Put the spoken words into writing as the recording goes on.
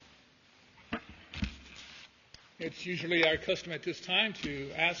It's usually our custom at this time to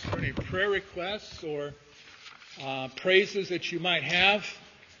ask for any prayer requests or praises that you might have.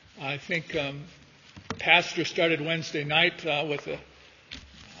 I think Pastor started Wednesday night with a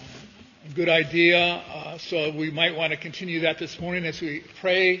good idea, so we might want to continue that this morning as we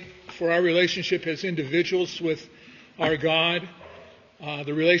pray for our relationship as individuals with our God,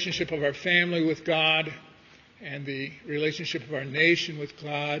 the relationship of our family with God, and the relationship of our nation with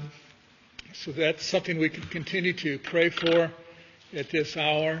God. So that's something we can continue to pray for at this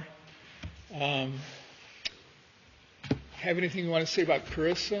hour. Have anything you want to say about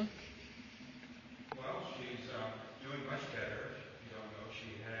Carissa? Well, she's doing much better. If you don't know,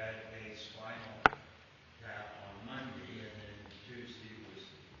 she had a spinal tap on Monday, and then Tuesday was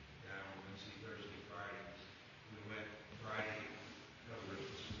down, Wednesday, Thursday, Friday. We went Friday, covered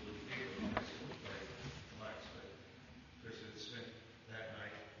the school, high school, play Lex, but Chris had spent that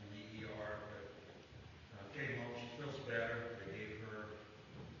night in the ER, but came home, she feels better. They gave her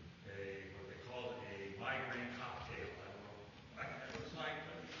what they called a migraine cocktail. I don't know what that looks like,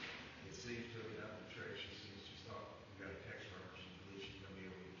 but it seems to have done the trick. She thought we got a text from her. She believes she's going to be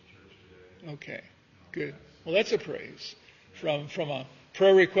able to get to church today. Okay, good. Well, that's a praise. From a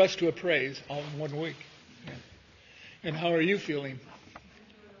prayer request to a praise all in 1 week. Yeah. And how are you feeling?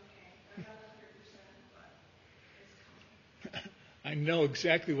 I know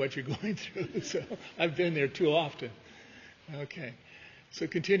exactly what you're going through, so I've been there too often. Okay. So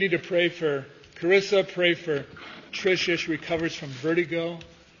continue to pray for Carissa, pray for Tricia, she recovers from vertigo.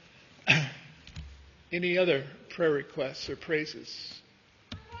 Any other prayer requests or praises?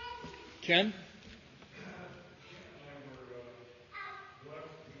 Ken?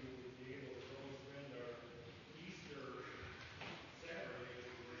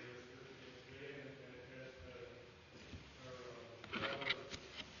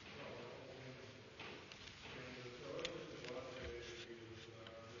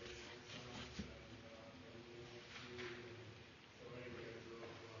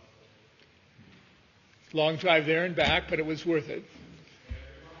 Long drive there and back, but it was worth it.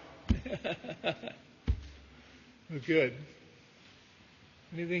 Well, good.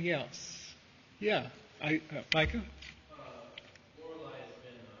 Anything else? Yeah. Micah? Lorelai has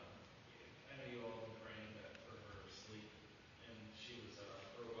been, I know you all have been praying for her sleep, and she was,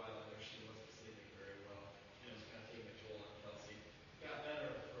 for a while there, she wasn't sleeping very well, and it was kind of taking a toll on Kelsey. Got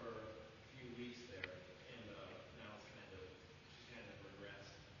better for a few weeks there, and now she's kind of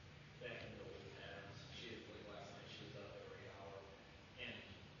regressed back into old patterns. Like last night, she was up every hour, and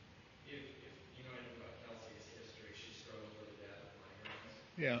if you know anything about Kelsey's history, she struggled really bad with migraines.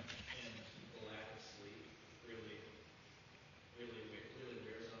 Yeah. And the lack of sleep really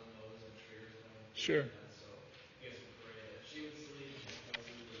wears on those and triggers them. Sure. And so you guys would pray that she would sleep and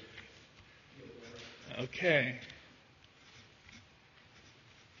Kelsey would feel better. Okay.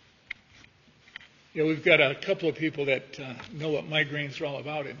 Yeah, we've got a couple of people that know what migraines are all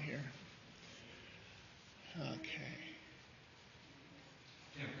about in here. Okay.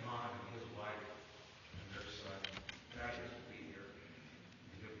 Tim Kahn and his wife and their son, Thaddeus, will be here.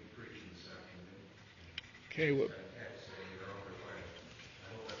 He'll be preaching this afternoon. Okay. Well, I had to say they're on their way. I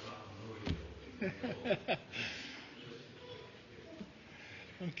hope that's not from Louisville.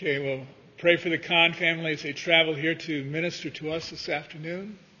 Okay, well, pray for the Kahn family as they travel here to minister to us this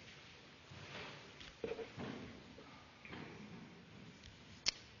afternoon.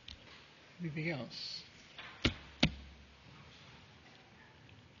 Anything else?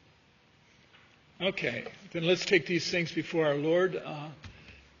 Okay, then let's take these things before our Lord.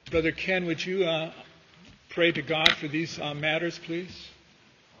 Brother Ken, would you pray to God for these matters, please?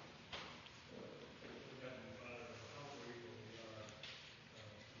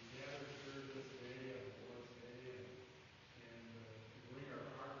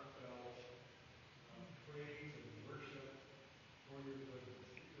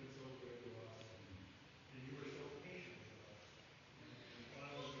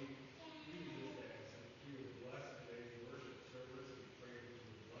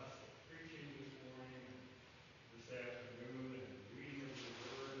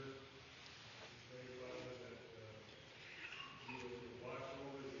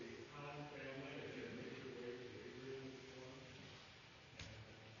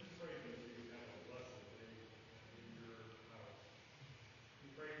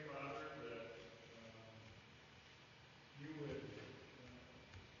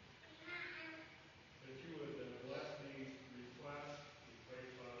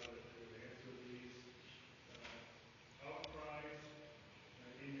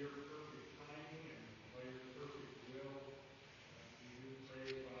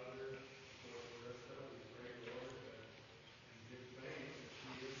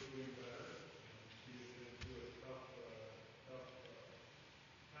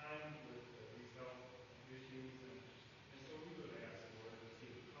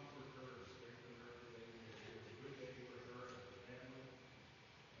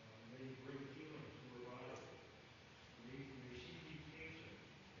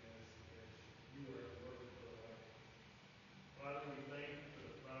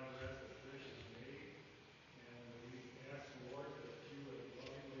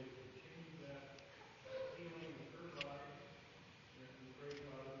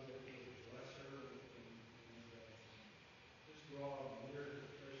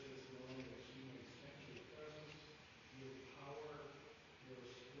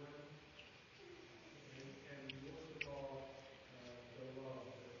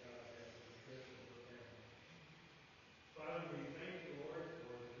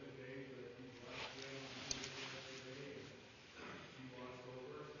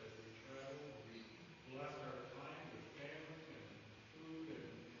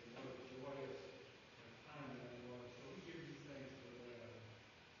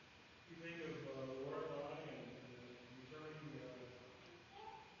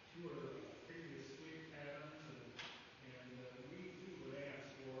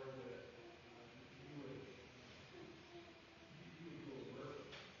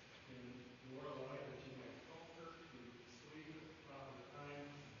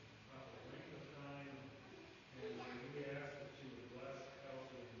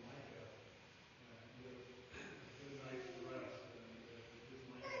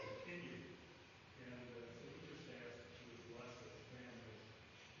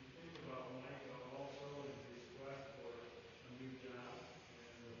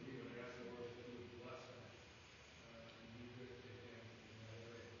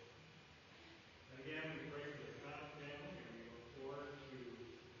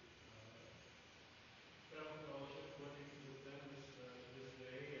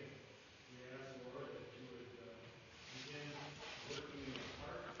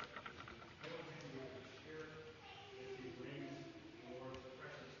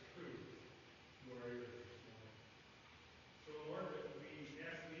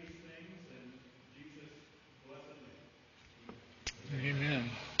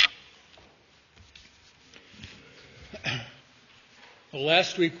 Well,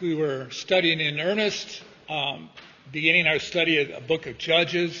 last week we were studying in earnest, beginning our study of the book of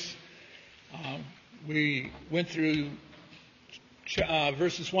Judges. We went through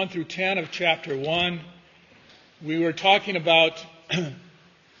verses 1 through 10 of chapter 1. We were talking about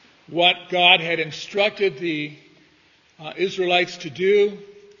what God had instructed the Israelites to do.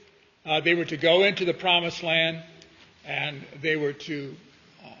 They were to go into the promised land, and they were to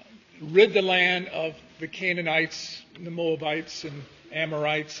rid the land of the Canaanites, and the Moabites, and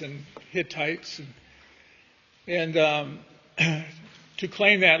Amorites, and Hittites, and to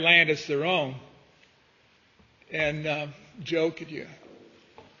claim that land as their own. And Joe, could you?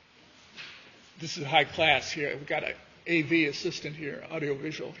 This is high class here. We've got an AV assistant here,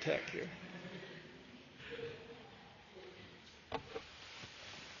 audiovisual tech here.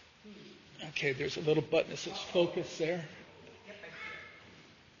 Okay, there's a little button that says focus there.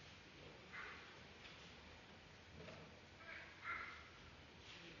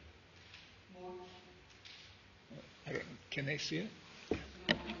 Can they see it?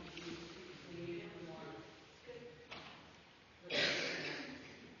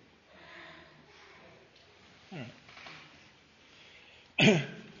 All right.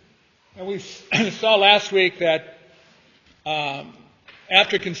 And we saw last week that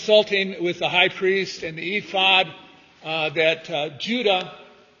after consulting with the high priest and the ephod, that Judah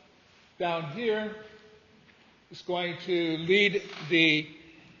down here is going to lead the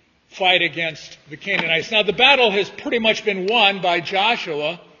fight against the Canaanites. Now, the battle has pretty much been won by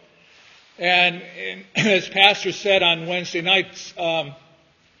Joshua. And as Pastor said on Wednesday nights,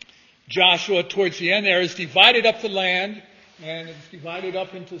 Joshua, towards the end there, has divided up the land. And it's divided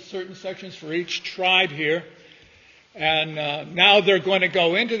up into certain sections for each tribe here. And now they're going to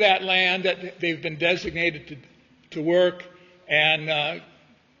go into that land that they've been designated to work and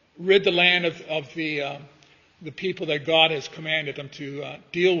rid the land of the people that God has commanded them to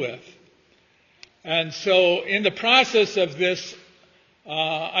deal with. And so in the process of this,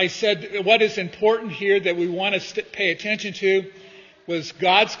 I said what is important here that we want to pay attention to was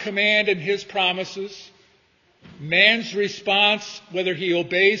God's command and His promises, man's response, whether he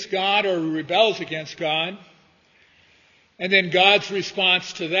obeys God or rebels against God, and then God's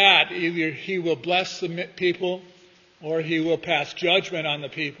response to that. Either He will bless the people or He will pass judgment on the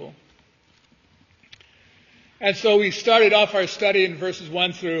people. And so we started off our study in verses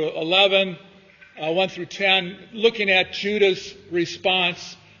 1 through 11, 1 through 10, looking at Judah's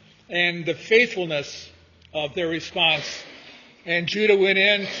response and the faithfulness of their response. And Judah went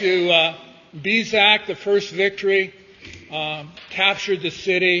into Bezek, the first victory, captured the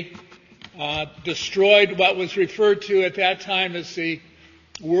city, destroyed what was referred to at that time as the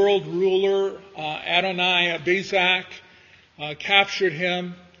world ruler, Adonai Bezek, captured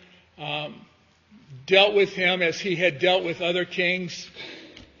him, dealt with him as he had dealt with other kings,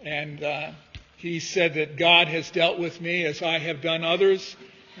 and he said that God has dealt with me as I have done others,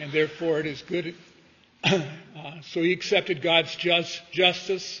 and therefore it is good. So he accepted God's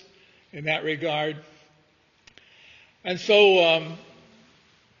justice in that regard. And so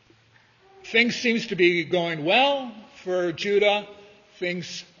things seems to be going well for Judah.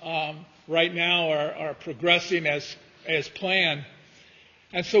 Things right now are progressing as planned.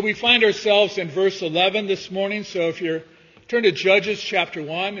 And so we find ourselves in verse 11 this morning. So if you turn to Judges chapter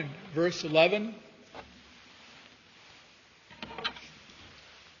 1 and verse 11.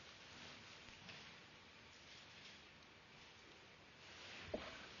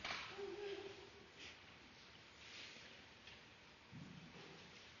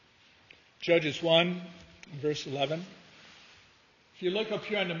 Judges 1, verse 11. If you look up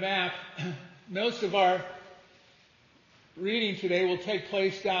here on the map, most of our reading today will take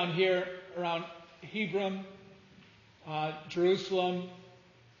place down here around Hebron, Jerusalem,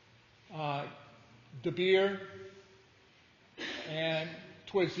 Debir, and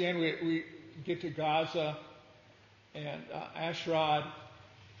towards the end we get to Gaza and Ashdod.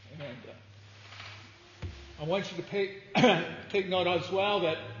 And I want you to take note as well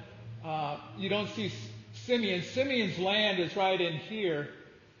that you don't see Simeon. Simeon's land is right in here.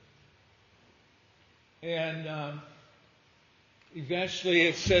 And eventually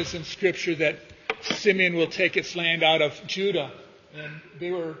it says in Scripture that Simeon will take its land out of Judah. And they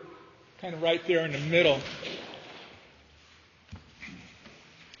were kind of right there in the middle.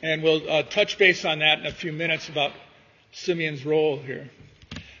 And we'll touch base on that in a few minutes about Simeon's role here.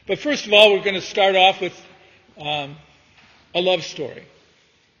 But first of all, we're going to start off with a love story.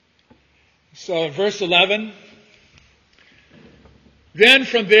 So in verse 11, then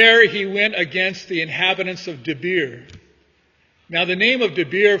from there he went against the inhabitants of Debir. Now the name of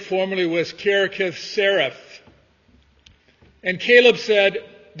Debir formerly was Kirjath-Seraph. And Caleb said,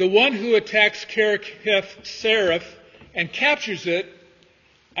 the one who attacks Kiriath Seraph and captures it,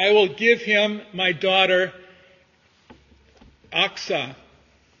 I will give him my daughter Achsah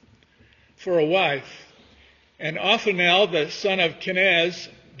for a wife. And Othniel, the son of Kenaz,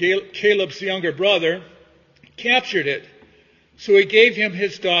 Caleb's younger brother, captured it. So he gave him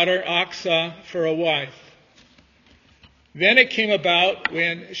his daughter Achsah for a wife. Then it came about,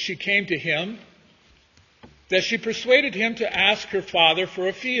 when she came to him, that she persuaded him to ask her father for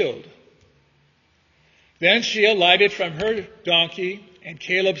a field. Then she alighted from her donkey, and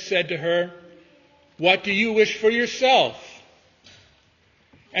Caleb said to her, what do you wish for yourself?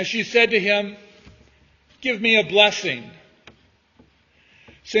 And she said to him, give me a blessing.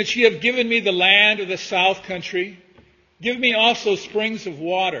 Since you have given me the land of the south country, give me also springs of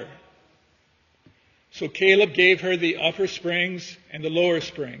water. So Caleb gave her the upper springs and the lower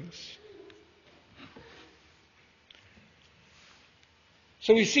springs.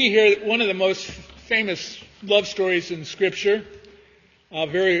 So we see here one of the most famous love stories in Scripture, a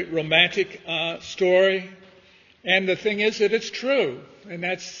very romantic story. And the thing is that it's true, and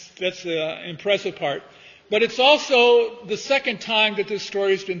that's the impressive part. But it's also the second time that this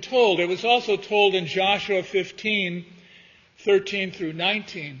story has been told. It was also told in Joshua 15, 13 through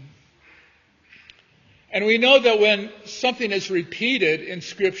 19. And we know that when something is repeated in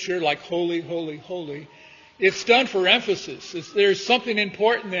Scripture, like holy, holy, holy, it's done for emphasis. There's something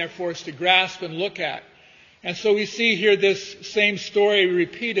important there for us to grasp and look at. And so we see here this same story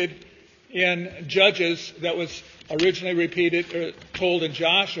repeated in Judges that was originally repeated or told in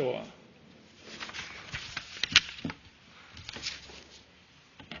Joshua.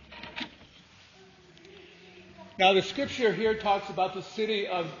 Now the scripture here talks about the city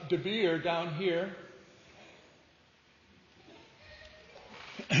of Debir down here.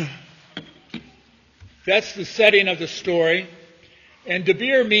 That's the setting of the story. And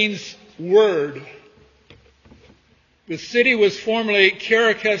Debir means word. The city was formerly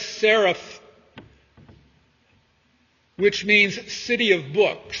Kiriath Seraph, which means city of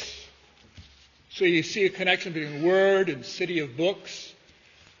books. So you see a connection between word and city of books.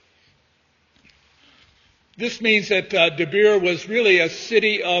 This means that Debir was really a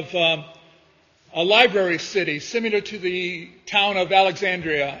city of a library city, similar to the town of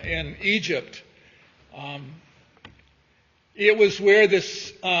Alexandria in Egypt. It was where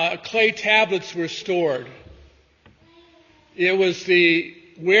this clay tablets were stored. It was the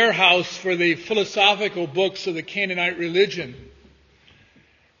warehouse for the philosophical books of the Canaanite religion.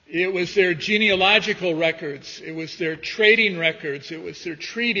 It was their genealogical records. It was their trading records. It was their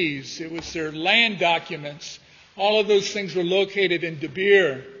treaties. It was their land documents. All of those things were located in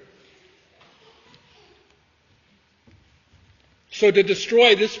Debir. So to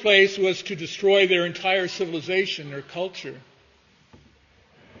destroy this place was to destroy their entire civilization, their culture.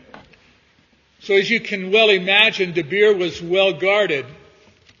 So as you can well imagine, Debir was well guarded,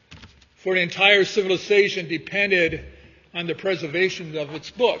 for the entire civilization depended on the preservation of its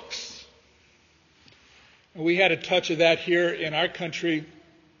books. And we had a touch of that here in our country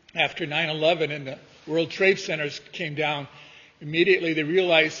after 9/11 and the World Trade Centers came down. Immediately they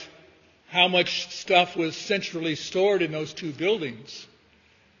realized how much stuff was centrally stored in those two buildings.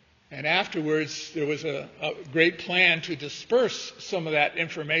 And afterwards there was a great plan to disperse some of that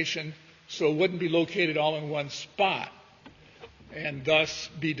information so it wouldn't be located all in one spot and thus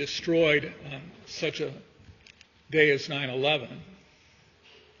be destroyed on such a day as 9/11.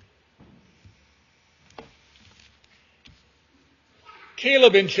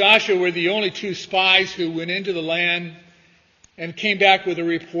 Caleb and Joshua were the only two spies who went into the land and came back with a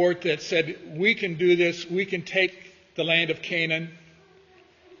report that said, we can do this, we can take the land of Canaan.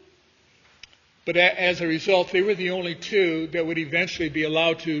 But as a result, they were the only two that would eventually be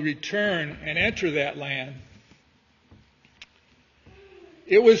allowed to return and enter that land.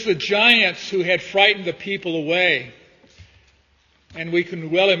 It was the giants who had frightened the people away. And we can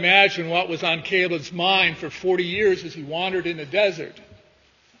well imagine what was on Caleb's mind for 40 years as he wandered in the desert.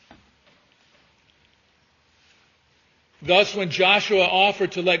 Thus, when Joshua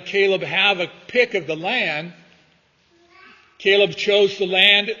offered to let Caleb have a pick of the land, Caleb chose the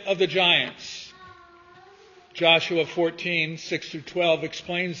land of the giants. Joshua 14, 6 through 12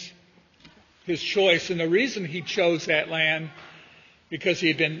 explains his choice. And the reason he chose that land, because he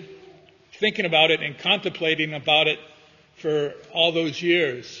had been thinking about it and contemplating about it for all those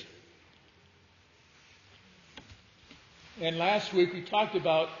years. And last week we talked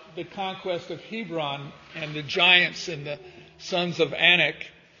about the conquest of Hebron and the giants and the sons of Anak.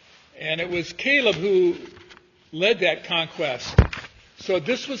 And it was Caleb who led that conquest. So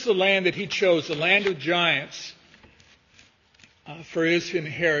this was the land that he chose, the land of giants. for his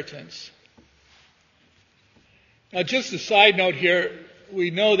inheritance. Now, just a side note here,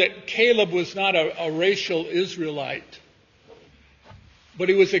 we know that Caleb was not a racial Israelite, but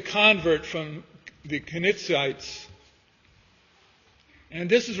he was a convert from the Kenizzites. And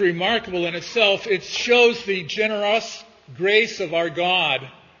this is remarkable in itself. It shows the generous grace of our God.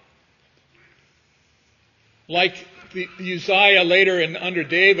 Like Uzziah later and under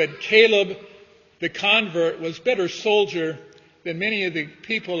David, Caleb, the convert, was a better soldier than many of the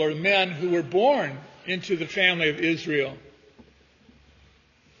people or men who were born into the family of Israel.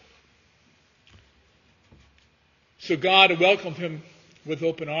 So God welcomed him with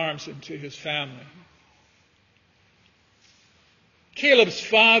open arms into his family. Caleb's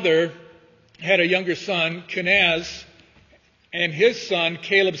father had a younger son, Kenaz, and his son,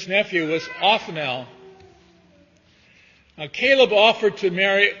 Caleb's nephew, was Othniel. Now, Caleb offered to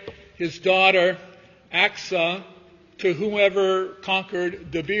marry his daughter, Achsah, to whomever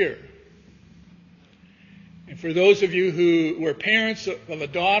conquered Debir. And for those of you who were parents of a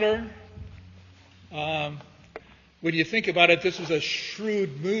daughter, when you think about it, this was a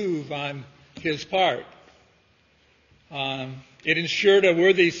shrewd move on his part. It ensured a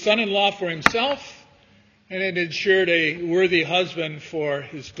worthy son-in-law for himself, and it ensured a worthy husband for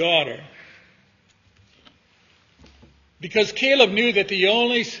his daughter. Because Caleb knew that the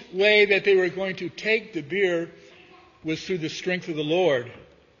only way that they were going to take Debir was through the strength of the Lord.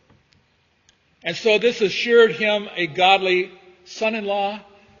 And so this assured him a godly son-in-law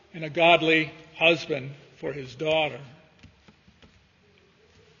and a godly husband for his daughter.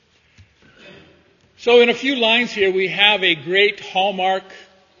 So in a few lines here, we have a great hallmark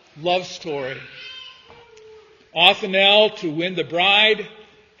love story. Othniel, to win the bride,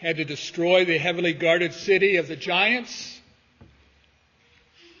 had to destroy the heavily guarded city of the giants.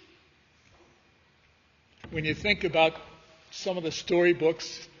 When you think about some of the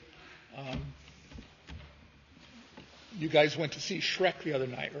storybooks, you guys went to see Shrek the other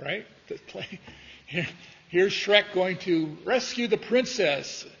night, right? Here's Shrek going to rescue the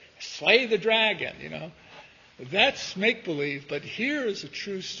princess, slay the dragon, That's make-believe, but here is a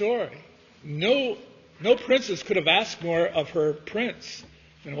true story. No princess could have asked more of her prince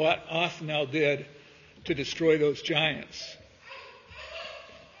than what Othniel did to destroy those giants.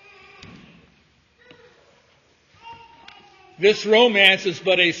 This romance is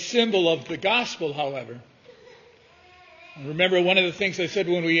but a symbol of the gospel, however. And remember, one of the things I said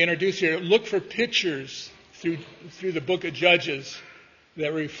when we introduced here, look for pictures through the book of Judges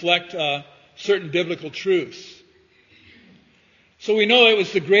that reflect certain biblical truths. So we know it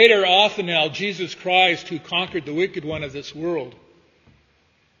was the greater Othniel, Jesus Christ, who conquered the wicked one of this world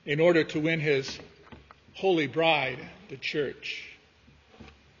in order to win his holy bride, the church.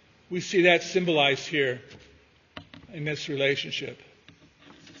 We see that symbolized here in this relationship.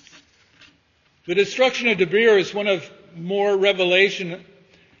 The destruction of Debir is one more revelation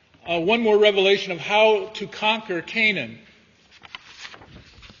of how to conquer Canaan.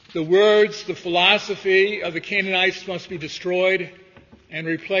 The words, the philosophy of the Canaanites must be destroyed and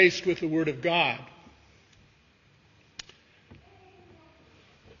replaced with the Word of God.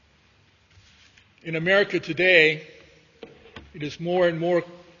 In America today, it is more and more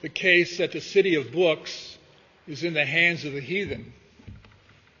the case that the city of books is in the hands of the heathen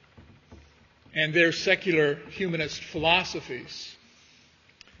and their secular humanist philosophies.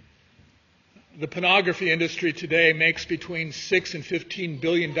 The pornography industry today makes between $6 and $15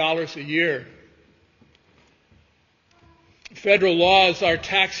 billion a year. Federal laws are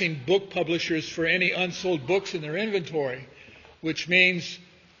taxing book publishers for any unsold books in their inventory, which means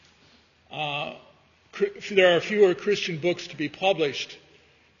there are fewer Christian books to be published,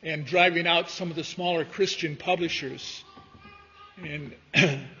 and driving out some of the smaller Christian publishers. And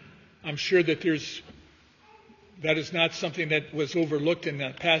I'm sure that that is not something that was overlooked in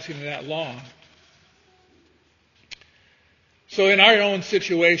the passing of that law. So in our own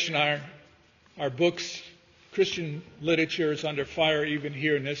situation, our books, Christian literature is under fire even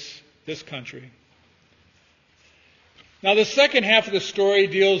here in this country. Now the second half of the story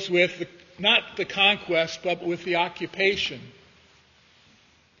deals with not the conquest, but with the occupation.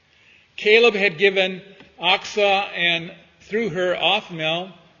 Caleb had given Achsah and through her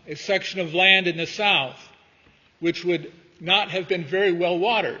Othniel a section of land in the south, which would not have been very well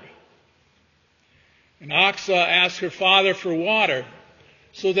watered. And Achsah asked her father for water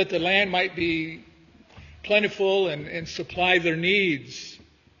so that the land might be plentiful and supply their needs.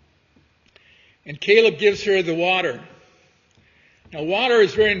 And Caleb gives her the water. Now, water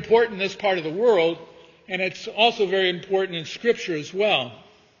is very important in this part of the world, and it's also very important in Scripture as well.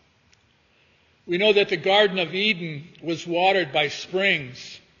 We know that the Garden of Eden was watered by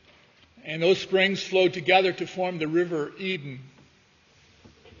springs, and those springs flowed together to form the river Eden.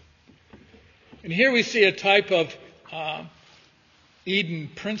 And here we see a type of Eden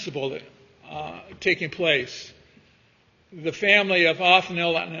principle taking place. The family of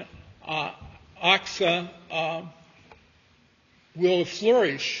Othniel and Achsah will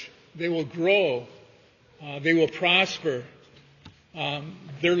flourish. They will grow. They will prosper.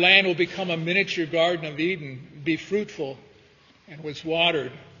 Their land will become a miniature Garden of Eden, be fruitful, and was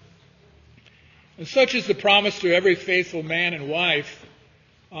watered. And such is the promise to every faithful man and wife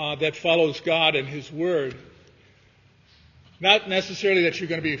that follows God and His Word. Not necessarily that you're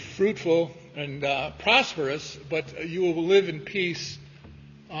going to be fruitful and prosperous, but you will live in peace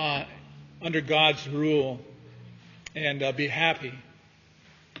under God's rule and be happy.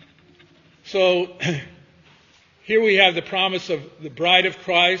 So here we have the promise of the bride of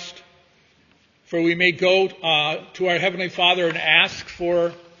Christ, for we may go to our Heavenly Father and ask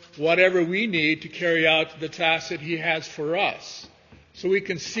for whatever we need to carry out the task that He has for us. So we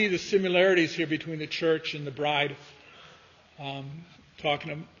can see the similarities here between the church and the bride,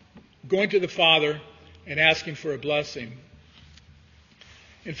 going to the Father and asking for a blessing.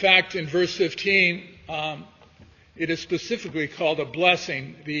 In fact, in verse 15, it is specifically called a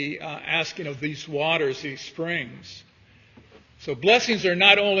blessing, the asking of these waters, these springs. So blessings are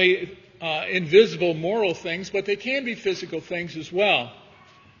not only invisible moral things, but they can be physical things as well.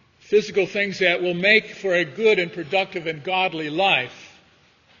 Physical things that will make for a good and productive and godly life.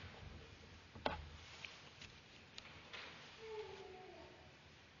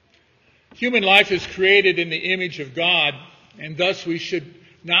 Human life is created in the image of God, and thus we should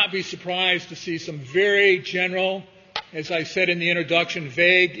not be surprised to see some very general, as I said in the introduction,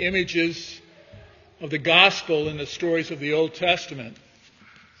 vague images of the gospel in the stories of the Old Testament.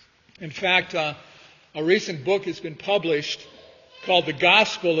 In fact, a recent book has been published called The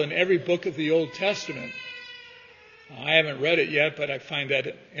Gospel in Every Book of the Old Testament. I haven't read it yet, but I find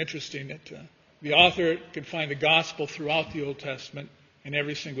that interesting that the author can find the gospel throughout the Old Testament in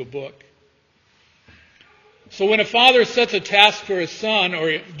every single book. So when a father sets a task for his son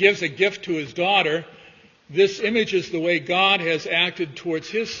or gives a gift to his daughter, this images the way God has acted towards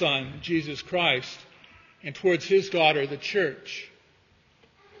His Son, Jesus Christ, and towards His daughter, the church.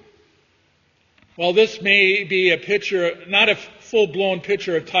 While this may be a picture, not a full-blown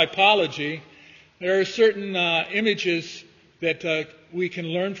picture of typology, there are certain images that we can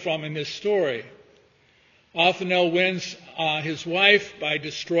learn from in this story. Othniel wins his wife by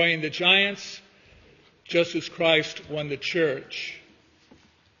destroying the giants, just as Christ won the church.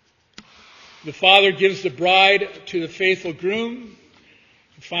 The father gives the bride to the faithful groom.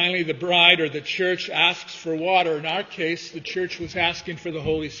 And finally, the bride or the church asks for water. In our case, the church was asking for the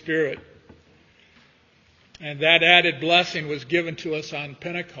Holy Spirit. And that added blessing was given to us on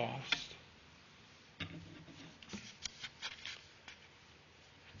Pentecost.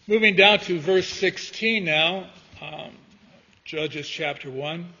 Moving down to verse 16 now, Judges chapter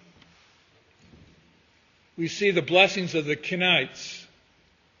 1. We see the blessings of the Kenites.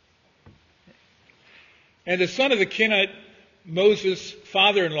 And the son of the Kenite, Moses'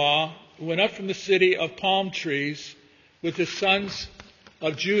 father-in-law, went up from the city of palm trees with the sons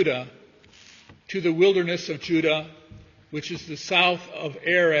of Judah to the wilderness of Judah, which is the south of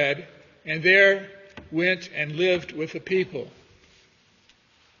Arad, and there went and lived with the people.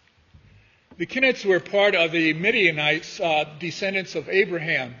 The Kenites were part of the Midianites, descendants of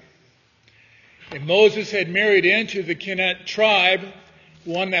Abraham. And Moses had married into the Kenite tribe,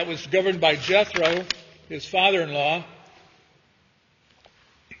 one that was governed by Jethro, his father-in-law.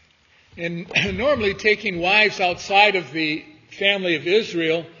 And normally taking wives outside of the family of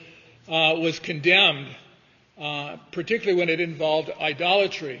Israel was condemned, particularly when it involved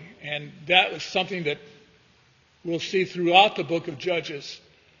idolatry. And that was something that we'll see throughout the book of Judges.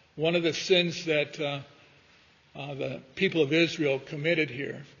 One of the sins that the people of Israel committed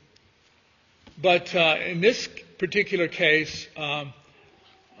here. But in this particular case,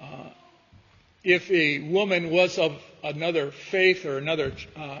 if a woman was of another faith or another,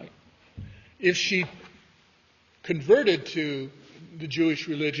 if she converted to the Jewish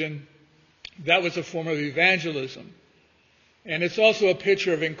religion, that was a form of evangelism. And it's also a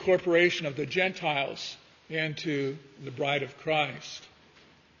picture of incorporation of the Gentiles into the bride of Christ.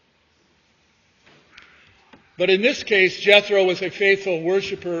 But in this case, Jethro was a faithful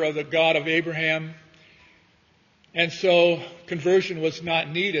worshiper of the God of Abraham, and so conversion was not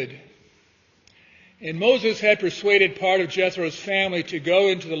needed. And Moses had persuaded part of Jethro's family to go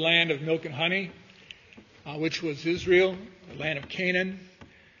into the land of milk and honey, which was Israel, the land of Canaan.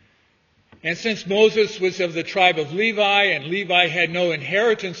 And since Moses was of the tribe of Levi, and Levi had no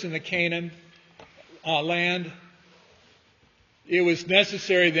inheritance in the Canaan land, it was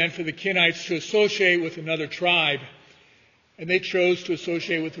necessary then for the Kenites to associate with another tribe. And they chose to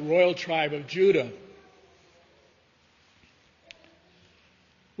associate with the royal tribe of Judah.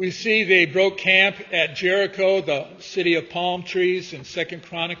 We see they broke camp at Jericho, the city of palm trees, in 2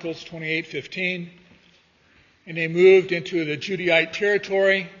 Chronicles 28:15. And they moved into the Judahite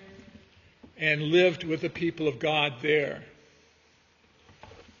territory and lived with the people of God there.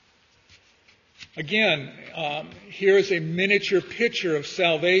 Again, here is a miniature picture of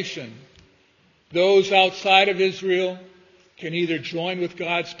salvation. Those outside of Israel can either join with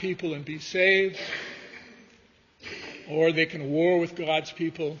God's people and be saved, or they can war with God's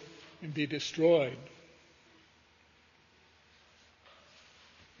people and be destroyed.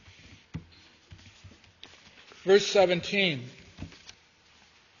 Verse 17.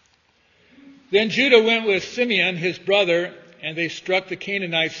 Then Judah went with Simeon, his brother, and they struck the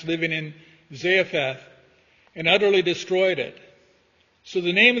Canaanites living in Zarephath and utterly destroyed it. So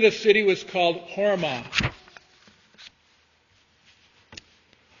the name of the city was called Hormah.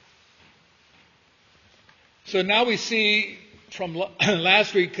 So now we see from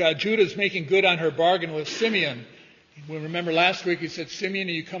last week, Judah's making good on her bargain with Simeon. We remember last week he said, Simeon,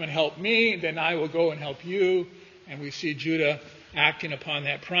 you come and help me, then I will go and help you. And we see Judah acting upon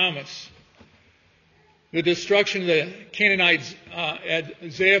that promise. The destruction of the Canaanites at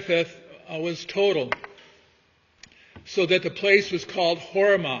Zarephath was total, so that the place was called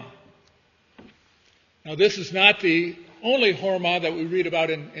Hormah. Now this is not the only Hormah that we read about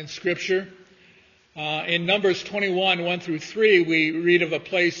in Scripture. In Numbers 21, 1 through 3, we read of a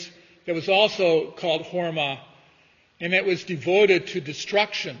place that was also called Hormah, and it was devoted to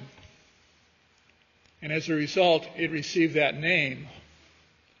destruction. And as a result, it received that name,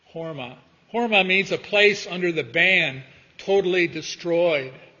 Hormah. Hormah means a place under the ban, totally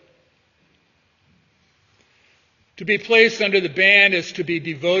destroyed. To be placed under the ban is to be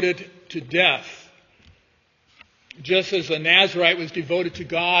devoted to death. Just as a Nazirite was devoted to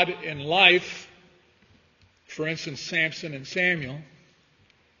God in life, for instance, Samson and Samuel,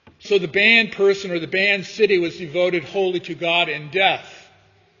 so the banned person or the banned city was devoted wholly to God in death.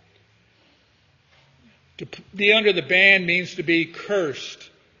 To be under the ban means to be cursed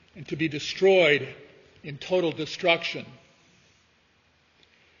and to be destroyed in total destruction.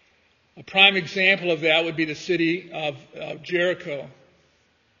 A prime example of that would be the city of Jericho.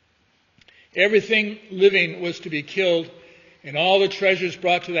 Everything living was to be killed, and all the treasures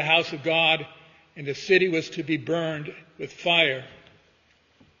brought to the house of God, and the city was to be burned with fire.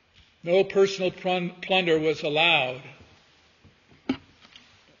 No personal plunder was allowed.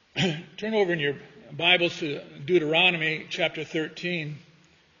 Turn over in your Bibles to Deuteronomy chapter 13.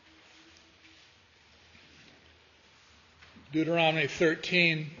 Deuteronomy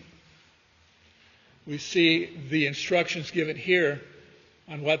 13, we see the instructions given here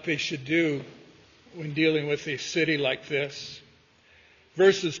on what they should do when dealing with a city like this.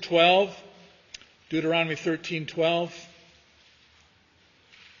 Verses 12, Deuteronomy 13:12.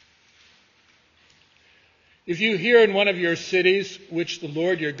 If you hear in one of your cities, which the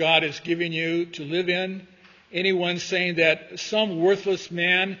Lord your God is giving you to live in, anyone saying that some worthless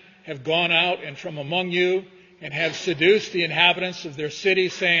man have gone out and from among you and have seduced the inhabitants of their city,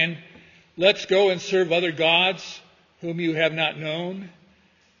 saying, let's go and serve other gods whom you have not known,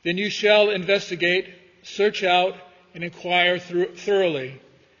 then you shall investigate, search out, and inquire thoroughly.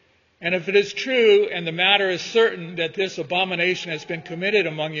 And if it is true, and the matter is certain that this abomination has been committed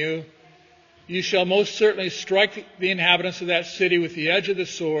among you, you shall most certainly strike the inhabitants of that city with the edge of the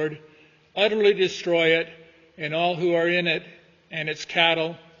sword, utterly destroy it, and all who are in it, and its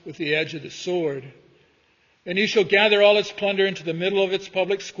cattle, with the edge of the sword. Then you shall gather all its plunder into the middle of its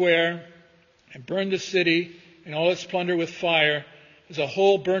public square, and burn the city and all its plunder with fire, as a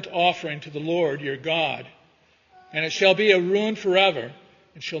whole burnt offering to the Lord your God. And it shall be a ruin forever,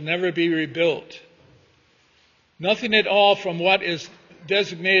 and shall never be rebuilt. Nothing at all from what is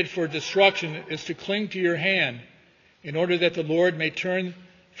designated for destruction is to cling to your hand, in order that the Lord may turn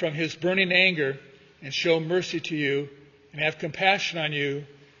from his burning anger and show mercy to you, and have compassion on you,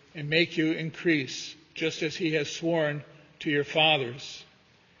 and make you increase, just as he has sworn to your fathers.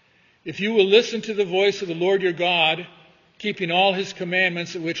 If you will listen to the voice of the Lord your God, keeping all his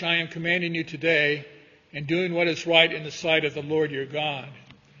commandments of which I am commanding you today, and doing what is right in the sight of the Lord your God.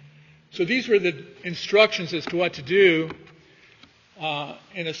 So these were the instructions as to what to do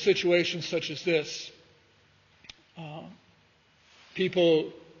in a situation such as this.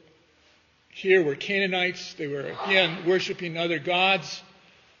 People here were Canaanites. They were, again, worshiping other gods.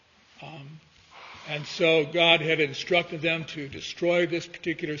 And so God had instructed them to destroy this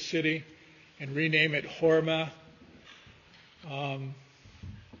particular city and rename it Hormah.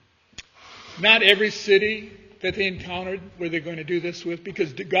 Not every city that they encountered were they going to do this with,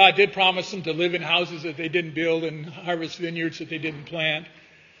 because God did promise them to live in houses that they didn't build and harvest vineyards that they didn't plant.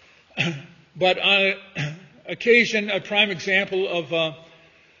 But on occasion, a prime example of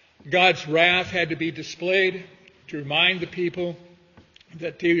God's wrath had to be displayed to remind the people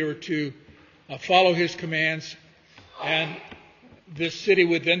that they were to follow His commands, and this city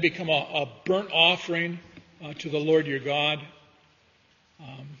would then become a burnt offering to the Lord your God,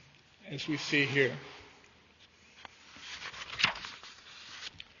 as we see here.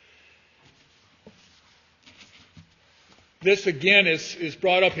 This again is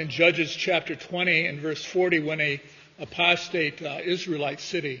brought up in Judges chapter 20 and verse 40 when a apostate Israelite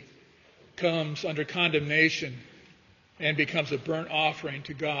city comes under condemnation and becomes a burnt offering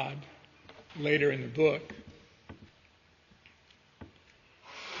to God later in the book.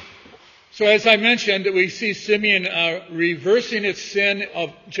 So as I mentioned, we see Simeon reversing its sin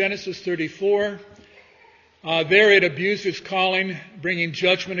of Genesis 34. There it abused its calling, bringing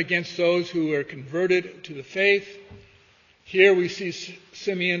judgment against those who were converted to the faith. Here we see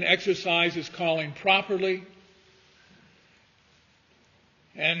Simeon exercise his calling properly.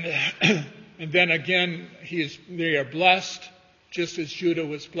 And then again, they are blessed, just as Judah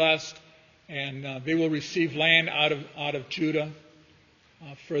was blessed, and they will receive land out of Judah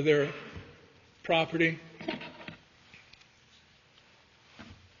for their property.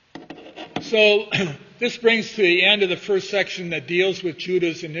 So this brings to the end of the first section that deals with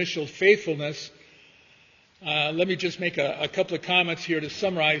Judah's initial faithfulness. Let me just make a couple of comments here to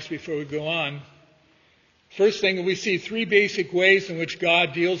summarize before we go on. First thing, we see three basic ways in which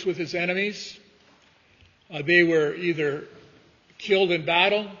God deals with His enemies. They were either killed in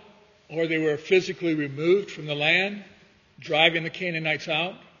battle, or they were physically removed from the land, driving the Canaanites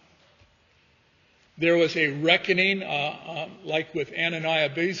out. There was a reckoning, like with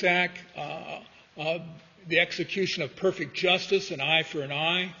Ananiah Bezak, the execution of perfect justice, an eye for an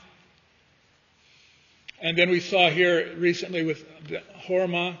eye. And then we saw here recently with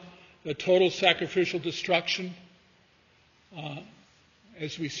Hormah, the total sacrificial destruction,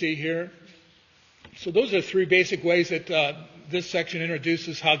 as we see here. So those are three basic ways that this section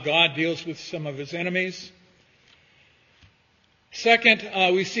introduces how God deals with some of His enemies. Second,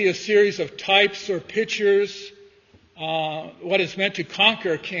 we see a series of types or pictures, what is meant to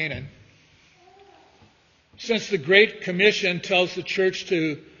conquer Canaan. Since the Great Commission tells the church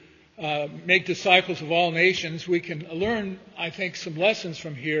to make disciples of all nations, we can learn, I think, some lessons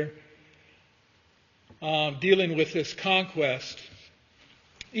from here dealing with this conquest.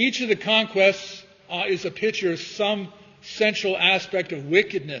 Each of the conquests is a picture of some central aspect of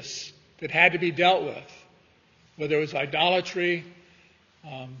wickedness that had to be dealt with, whether it was idolatry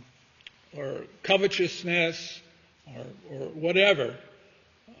or covetousness or whatever.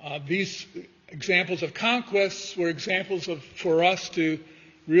 These examples of conquests were examples for us to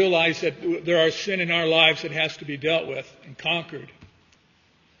realize that there are sin in our lives that has to be dealt with and conquered.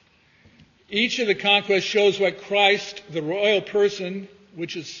 Each of the conquests shows what Christ, the royal person,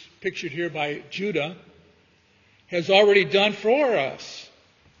 which is pictured here by Judah, has already done for us.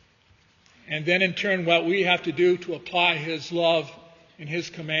 And then in turn what we have to do to apply His love and His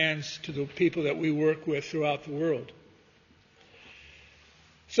commands to the people that we work with throughout the world.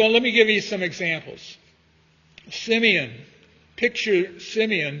 So let me give you some examples. Simeon. Picture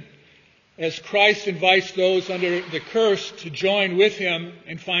Simeon as Christ invites those under the curse to join with Him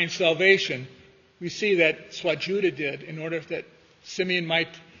and find salvation. We see that's what Judah did in order that Simeon might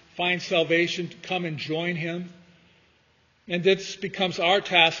find salvation, to come and join him. And this becomes our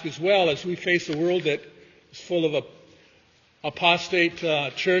task as well as we face a world that is full of apostate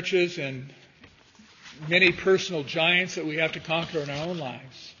churches and many personal giants that we have to conquer in our own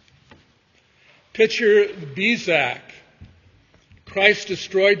lives. Picture Bezak. Christ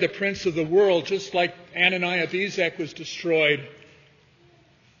destroyed the prince of the world just like Ananiah Bezak was destroyed.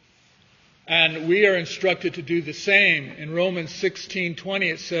 And we are instructed to do the same. In Romans 16:20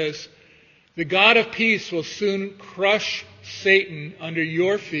 it says, "The God of peace will soon crush Satan under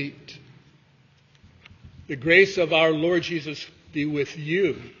your feet. The grace of our Lord Jesus be with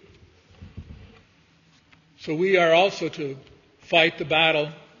you." So we are also to fight the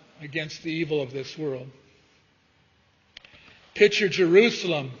battle against the evil of this world. Picture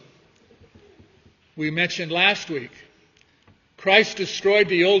Jerusalem. We mentioned last week. Christ destroyed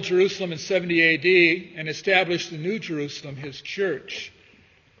the old Jerusalem in 70 AD and established the new Jerusalem, His church.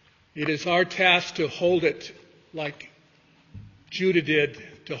 It is our task to hold it like Judah did,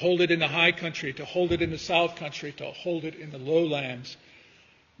 to hold it in the high country, to hold it in the south country, to hold it in the lowlands.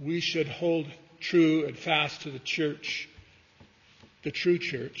 We should hold true and fast to the church, the true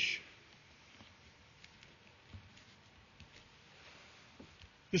church.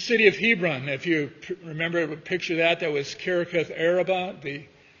 The city of Hebron, if you remember, picture that was Kirjath Araba,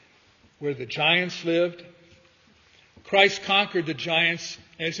 where the giants lived. Christ conquered the giants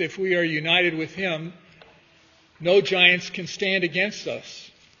as if we are united with him. No giants can stand against us.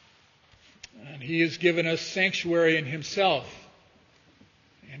 And he has given us sanctuary in himself.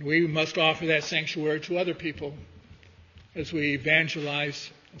 And we must offer that sanctuary to other people as we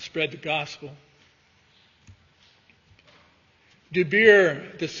evangelize and spread the gospel.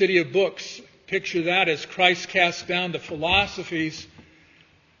 Debir, the city of books, picture that as Christ cast down the philosophies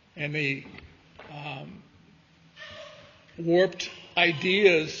and the warped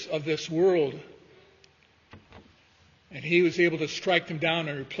ideas of this world. And he was able to strike them down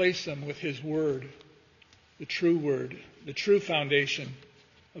and replace them with his word, the true foundation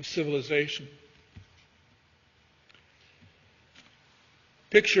of civilization.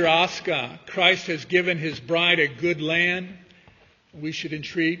 Picture Osca. Christ has given his bride a good land. We should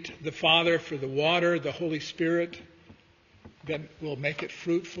entreat the Father for the water, the Holy Spirit, that will make it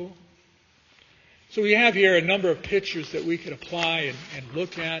fruitful. So we have here a number of pictures that we could apply and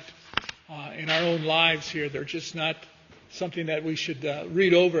look at in our own lives here. They're just not something that we should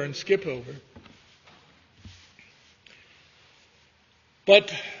read over and skip over.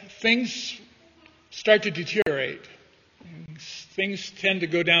 But things start to deteriorate. Things tend to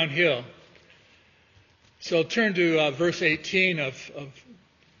go downhill. So turn to verse 18 of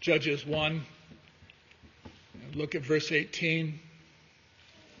Judges 1. Look at verse 18.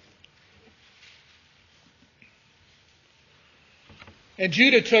 And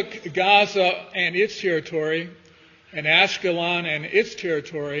Judah took Gaza and its territory, and Ashkelon and its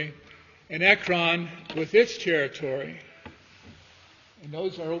territory, and Ekron with its territory. And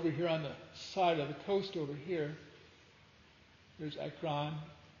those are over here on the side of the coast over here. There's Ekron.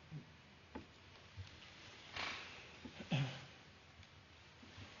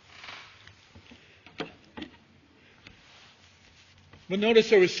 But notice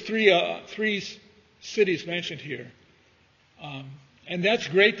there was three cities mentioned here. And that's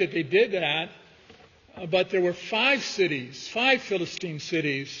great that they did that. But there were 5 Philistine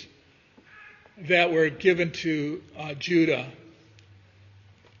cities that were given to Judah.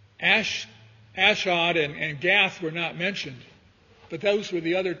 Ashdod and Gath were not mentioned. But those were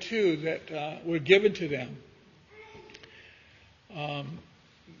the other 2 that were given to them.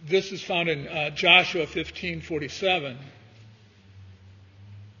 This is found in Joshua 15:47.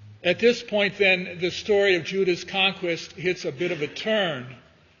 At this point, then, the story of Judah's conquest hits a bit of a turn.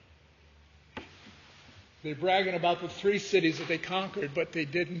 They're bragging about the 3 cities that they conquered, but they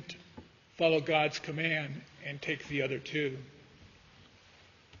didn't follow God's command and take the other 2.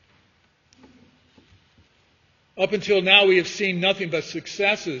 Up until now, we have seen nothing but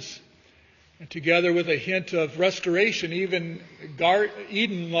successes, and together with a hint of restoration, even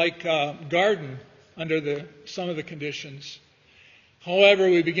Eden-like garden under some of the conditions. However,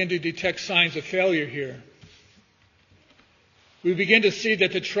 we begin to detect signs of failure here. We begin to see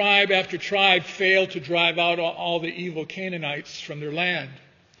that the tribe after tribe failed to drive out all the evil Canaanites from their land.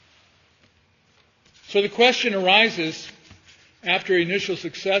 So the question arises, after initial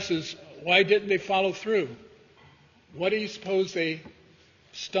successes, why didn't they follow through? Why do you suppose they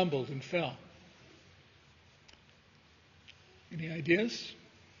stumbled and fell? Any ideas?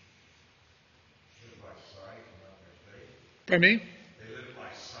 Pardon me?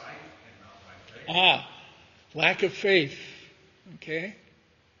 Lack of faith. Okay.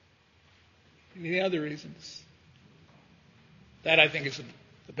 Any other reasons? That, I think, is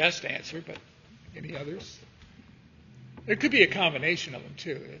the best answer, but any others? There could be a combination of them,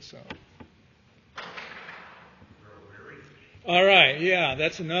 too. So. All right, yeah,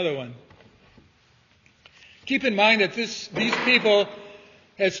 that's another one. Keep in mind that these people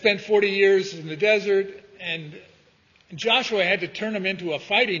had spent 40 years in the desert, and Joshua had to turn them into a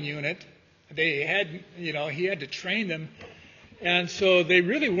fighting unit. He had to train them. And so they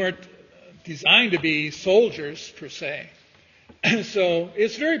really weren't designed to be soldiers, per se. So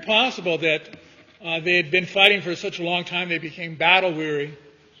it's very possible that they had been fighting for such a long time they became battle-weary.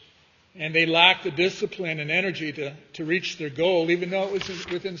 And they lacked the discipline and energy to reach their goal, even though it was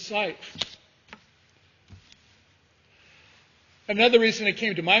within sight. Another reason that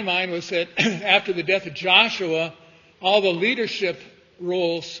came to my mind was that after the death of Joshua, all the leadership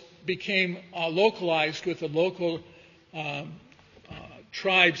roles became localized with the local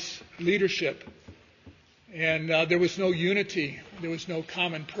tribe's leadership. And there was no unity. There was no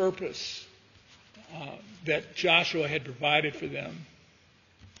common purpose that Joshua had provided for them.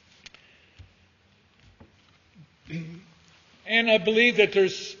 And I believe that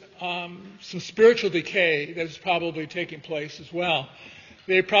there's some spiritual decay that is probably taking place as well.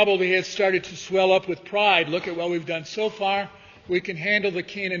 They probably had started to swell up with pride. Look at what we've done so far. We can handle the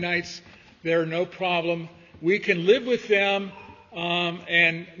Canaanites. They're no problem. We can live with them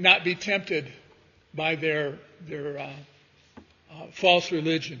and not be tempted by their false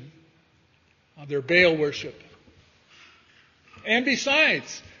religion, their Baal worship. And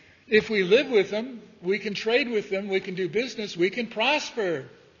besides, if we live with them, we can trade with them, we can do business, we can prosper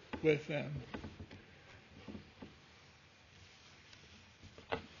with them.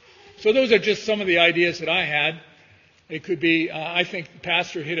 So those are just some of the ideas that I had. It could be, I think the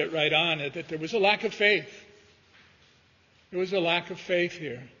pastor hit it right on, that there was a lack of faith. There was a lack of faith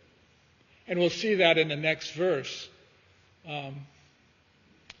here. And we'll see that in the next verse.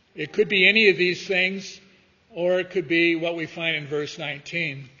 It could be any of these things, or it could be what we find in verse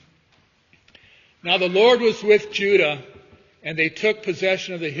 19. Now the Lord was with Judah, and they took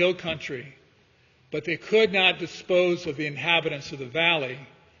possession of the hill country, but they could not dispose of the inhabitants of the valley,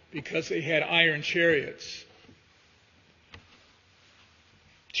 because they had iron chariots.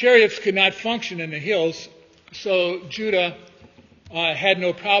 Chariots could not function in the hills, so Judah had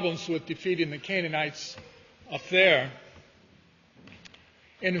no problems with defeating the Canaanites up there.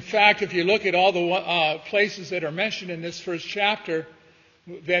 And in fact, if you look at all the places that are mentioned in this first chapter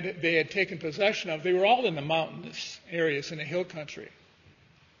that they had taken possession of, they were all in the mountainous areas in the hill country.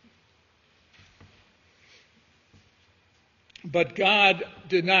 But God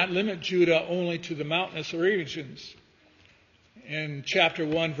did not limit Judah only to the mountainous regions. In chapter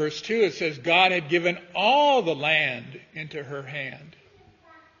 1, verse 2, it says, God had given all the land into her hand.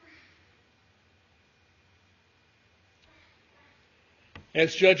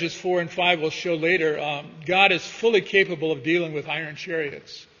 As Judges 4 and 5 will show later, God is fully capable of dealing with iron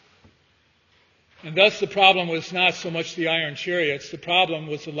chariots. And thus the problem was not so much the iron chariots. The problem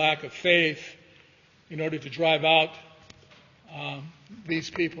was the lack of faith in order to drive out these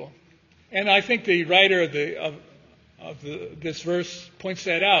people. And I think the writer of this verse points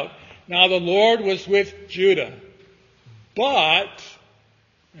that out. Now the Lord was with Judah, but,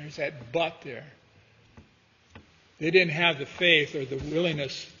 there's that but there. They didn't have the faith or the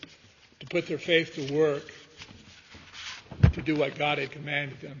willingness to put their faith to work to do what God had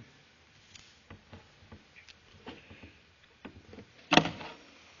commanded them.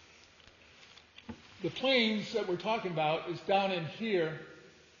 The plains that we're talking about is down in here,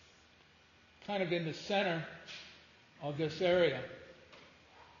 kind of in the center of this area.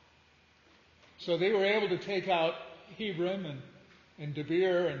 So they were able to take out Hebron and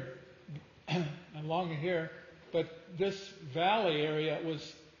Debir and along here, but this valley area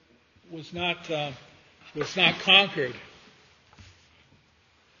was not conquered.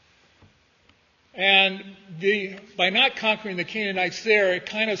 And by not conquering the Canaanites there, it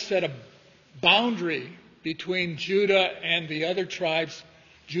kind of set a boundary between Judah and the other tribes.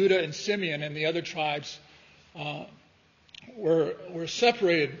 Judah and Simeon and the other tribes were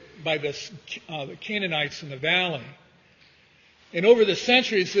separated by the Canaanites in the valley. And over the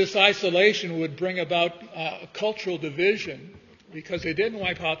centuries, this isolation would bring about a cultural division because they didn't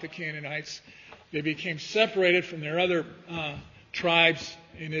wipe out the Canaanites. They became separated from their other tribes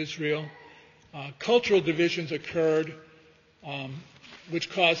in Israel. Cultural divisions occurred, which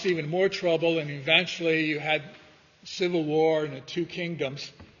caused even more trouble, and eventually you had civil war and the two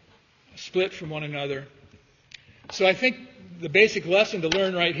kingdoms split from one another. So I think the basic lesson to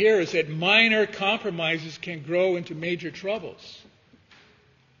learn right here is that minor compromises can grow into major troubles.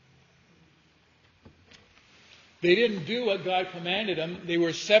 They didn't do what God commanded them. They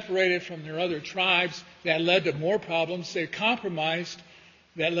were separated from their other tribes. That led to more problems. They compromised.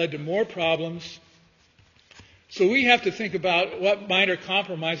 That led to more problems. So we have to think about what minor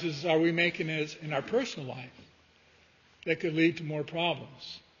compromises are we making in our personal life that could lead to more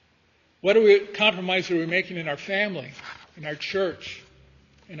problems. What compromises are we making in our family, in our church,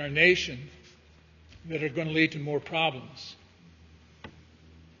 in our nation that are going to lead to more problems?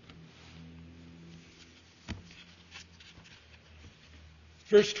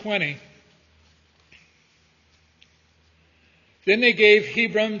 Verse 20. Then they gave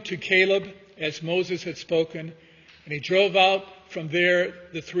Hebron to Caleb, as Moses had spoken, and he drove out from there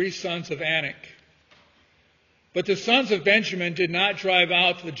the 3 sons of Anak. But the sons of Benjamin did not drive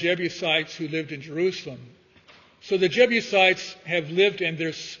out the Jebusites who lived in Jerusalem. So the Jebusites have lived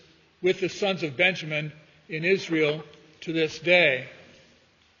with the sons of Benjamin in Israel to this day.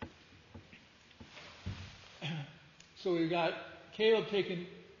 So we've got Caleb taking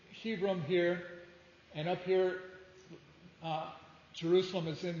Hebron here, and up here, Jerusalem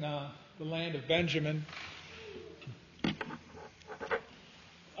is in the land of Benjamin.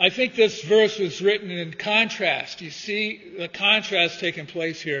 I think this verse was written in contrast. You see the contrast taking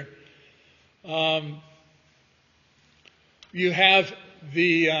place here. You have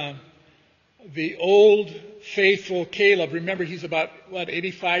the old faithful Caleb. Remember, he's about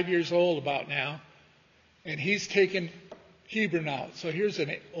 85 years old about now, and he's taken Hebron out. So here's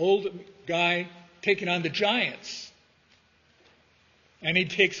an old guy taking on the giants, and he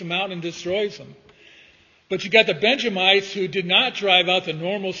takes them out and destroys them. But you got the Benjamites who did not drive out the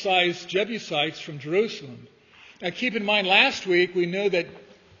normal-sized Jebusites from Jerusalem. Now keep in mind, last week we knew that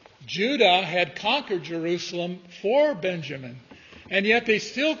Judah had conquered Jerusalem for Benjamin, and yet they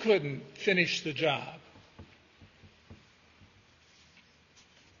still couldn't finish the job.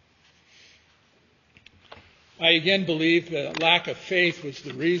 I again believe the lack of faith was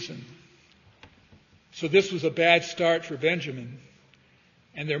the reason. So this was a bad start for Benjamin,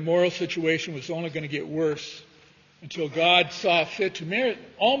 and their moral situation was only going to get worse until God saw fit to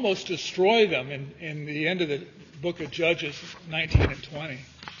almost destroy them in the end of the book of Judges 19 and 20.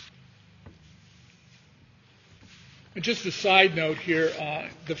 And just a side note here,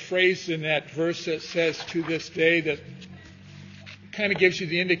 the phrase in that verse that says "to this day," that kind of gives you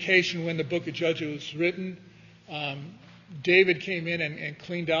the indication when the book of Judges was written. David came in and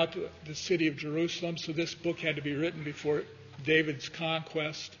cleaned out the city of Jerusalem, so this book had to be written before David's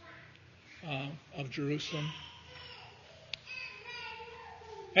conquest of Jerusalem.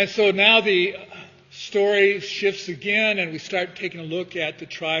 And so now the story shifts again, and we start taking a look at the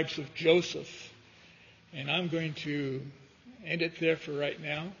tribes of Joseph. And I'm going to end it there for right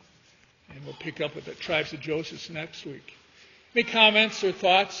now, and we'll pick up with the tribes of Joseph next week. Any comments or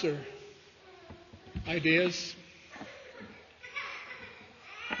thoughts or ideas?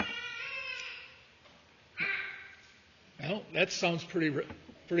 Well, that sounds pretty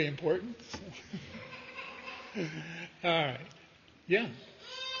important. All right. Yeah. I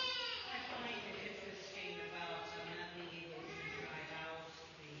find it interesting about not being able to drive out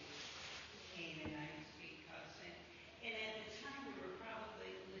the Canaanites because, and at the time there were probably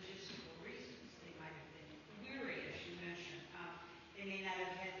logistical reasons. They might have been weary, as you mentioned. They may not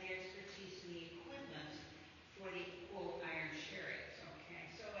have had the expertise and the equipment for the quote iron chariots. Okay,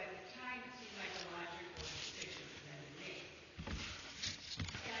 so at the time it seemed like a logical decision for them to make.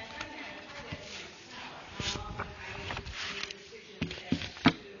 And I find that myself. How often I make decisions as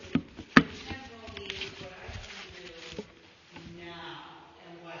to temporally what I can do now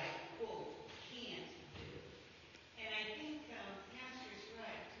and what I quote can't do. And I think Pastor's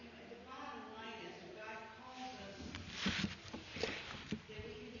right. The bottom line is when God calls us, that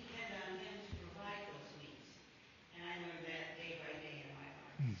we can depend on Him to provide those needs. And I learned that day by day in my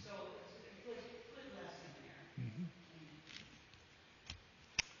life. So it's a good lesson there.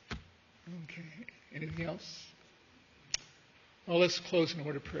 Okay. Anything else? Well, let's close in a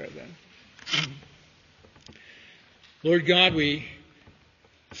word of prayer then. Lord God, we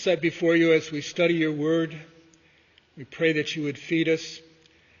set before you as we study your word. We pray that you would feed us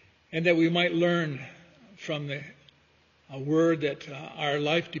and that we might learn from a word that our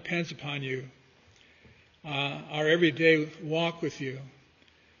life depends upon you, our everyday walk with you.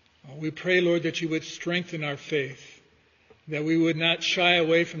 We pray, Lord, that you would strengthen our faith, that we would not shy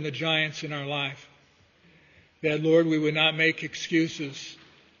away from the giants in our life, that, Lord, we would not make excuses,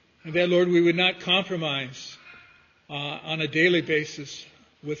 and that, Lord, we would not compromise on a daily basis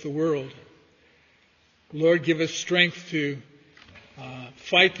with the world. Lord, give us strength to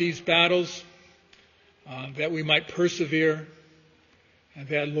fight these battles, that we might persevere, and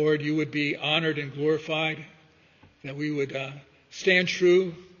that, Lord, you would be honored and glorified, that we would stand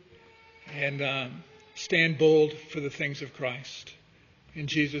true and stand bold for the things of Christ. In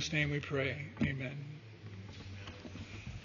Jesus' name we pray. Amen.